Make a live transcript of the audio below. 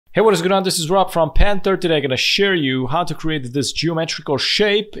Hey, what is going on? This is Rob from Panther. Today I'm going to share you how to create this geometrical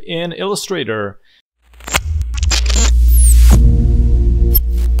shape in Illustrator.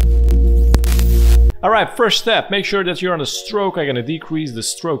 Alright, first step, make sure that you're on the stroke. I'm going to decrease the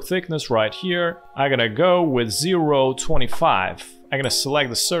stroke thickness right here. I'm going to go with 0.25. I'm going to select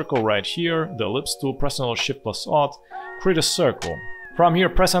the circle right here, the ellipse tool, press and hold Shift plus Alt, create a circle. From here,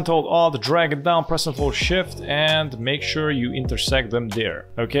 press and hold Alt, drag it down, press and hold Shift, and make sure you intersect them there.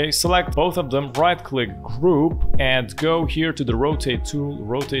 Okay, select both of them, right-click Group, and go here to the Rotate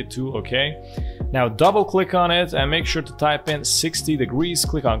tool, okay? Now double-click on it and make sure to type in 60 degrees,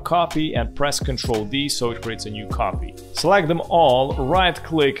 click on Copy, and press Ctrl D so it creates a new copy. Select them all,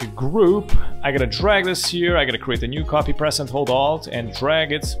 right-click Group, I'm gonna drag this here, I'm gonna create a new copy, press and hold Alt, and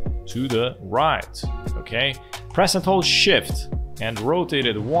drag it to the right, okay? Press and hold Shift, and rotate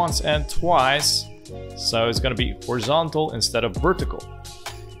it once and twice, so it's gonna be horizontal instead of vertical.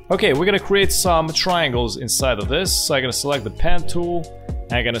 Okay, we're gonna create some triangles inside of this, so I'm gonna select the pen tool,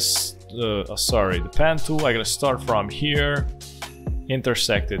 I'm gonna, the pen tool, I'm gonna start from here,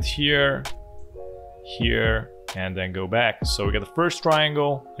 intersect it here, here, and then go back. So we got the first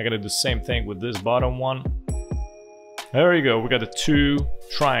triangle, I'm gonna do the same thing with this bottom one. There you go, we got the two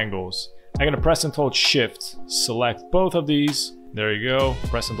triangles. I'm gonna press and hold Shift, select both of these. There you go,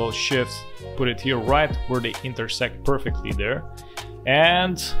 press and hold Shift, put it here right where they intersect perfectly there.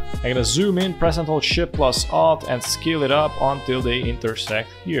 And I'm gonna zoom in, press and hold Shift plus Alt, and scale it up until they intersect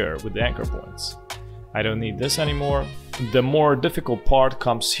here with the anchor points. I don't need this anymore. The more difficult part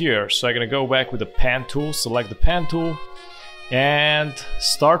comes here, so I'm gonna go back with the pen tool, select the pen tool, and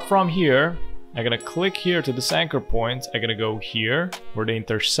start from here. I'm gonna click here to this anchor point, I'm gonna go here where they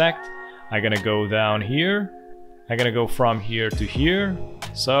intersect, I'm gonna go down here, I'm gonna go from here to here.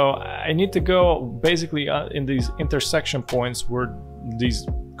 So I need to go basically in these intersection points where these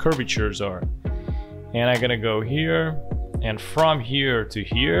curvatures are. And I'm gonna go here and from here to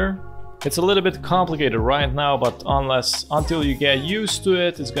here. It's a little bit complicated right now, but until you get used to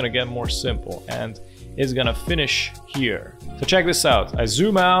it, it's gonna get more simple and it's gonna finish here. So check this out. I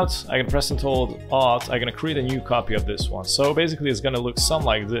zoom out, I can press and hold Alt, I'm gonna create a new copy of this one. So basically it's gonna look something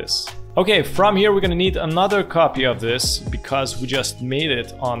like this. Okay, from here we're gonna need another copy of this because we just made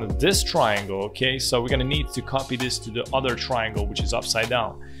it on this triangle, okay? So we're gonna need to copy this to the other triangle, which is upside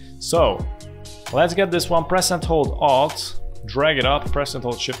down. So let's get this one, press and hold Alt, drag it up, press and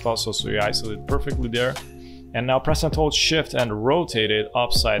hold Shift also so you isolate it perfectly there. And now press and hold Shift and rotate it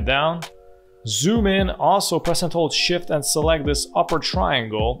upside down. Zoom in, also press and hold Shift and select this upper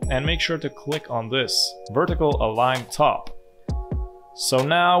triangle and make sure to click on this vertical align top. So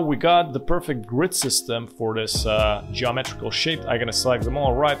now we got the perfect grid system for this geometrical shape. I'm gonna select them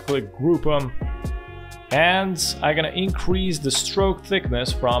all, right click, group them, and I'm gonna increase the stroke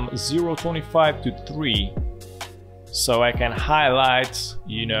thickness from 0.25 to 3 so I can highlight,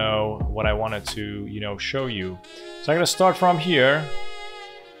 you know, what I wanted to, you know, show you. So I'm gonna start from here.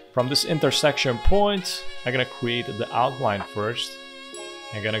 From this intersection point, I'm gonna create the outline first.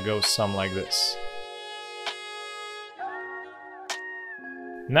 I'm gonna go some like this.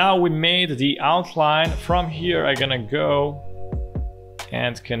 Now we made the outline. From here, I'm gonna go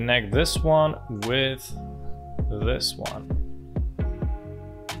and connect this one with this one.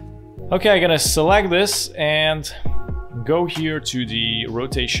 Okay, I'm gonna select this and go here to the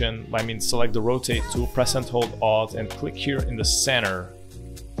rotation, select the rotate tool, press and hold Alt, and click here in the center.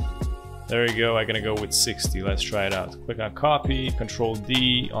 There you go, I'm gonna go with 60, let's try it out. Click on copy, Ctrl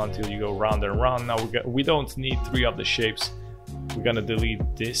D until you go round and round. Now we don't need 3 of the shapes. We're gonna delete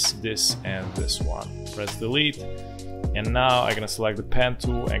this, this, and this one. Press delete, and now I'm gonna select the pen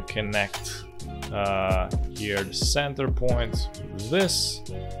tool and connect here the center point with this,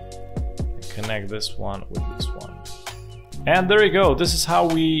 and connect this one with this one. And there you go, this is how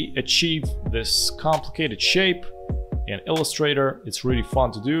we achieve this complicated shape in Illustrator. It's really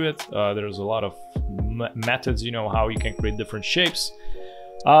fun to do it. There's a lot of methods, you know, how you can create different shapes.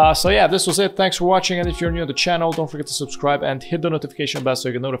 So yeah, this was it. Thanks for watching, and if you're new to the channel, don't forget to subscribe and hit the notification bell so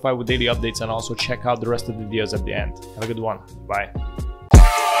you get notified with daily updates, and also check out the rest of the videos at the end. Have a good one. Bye.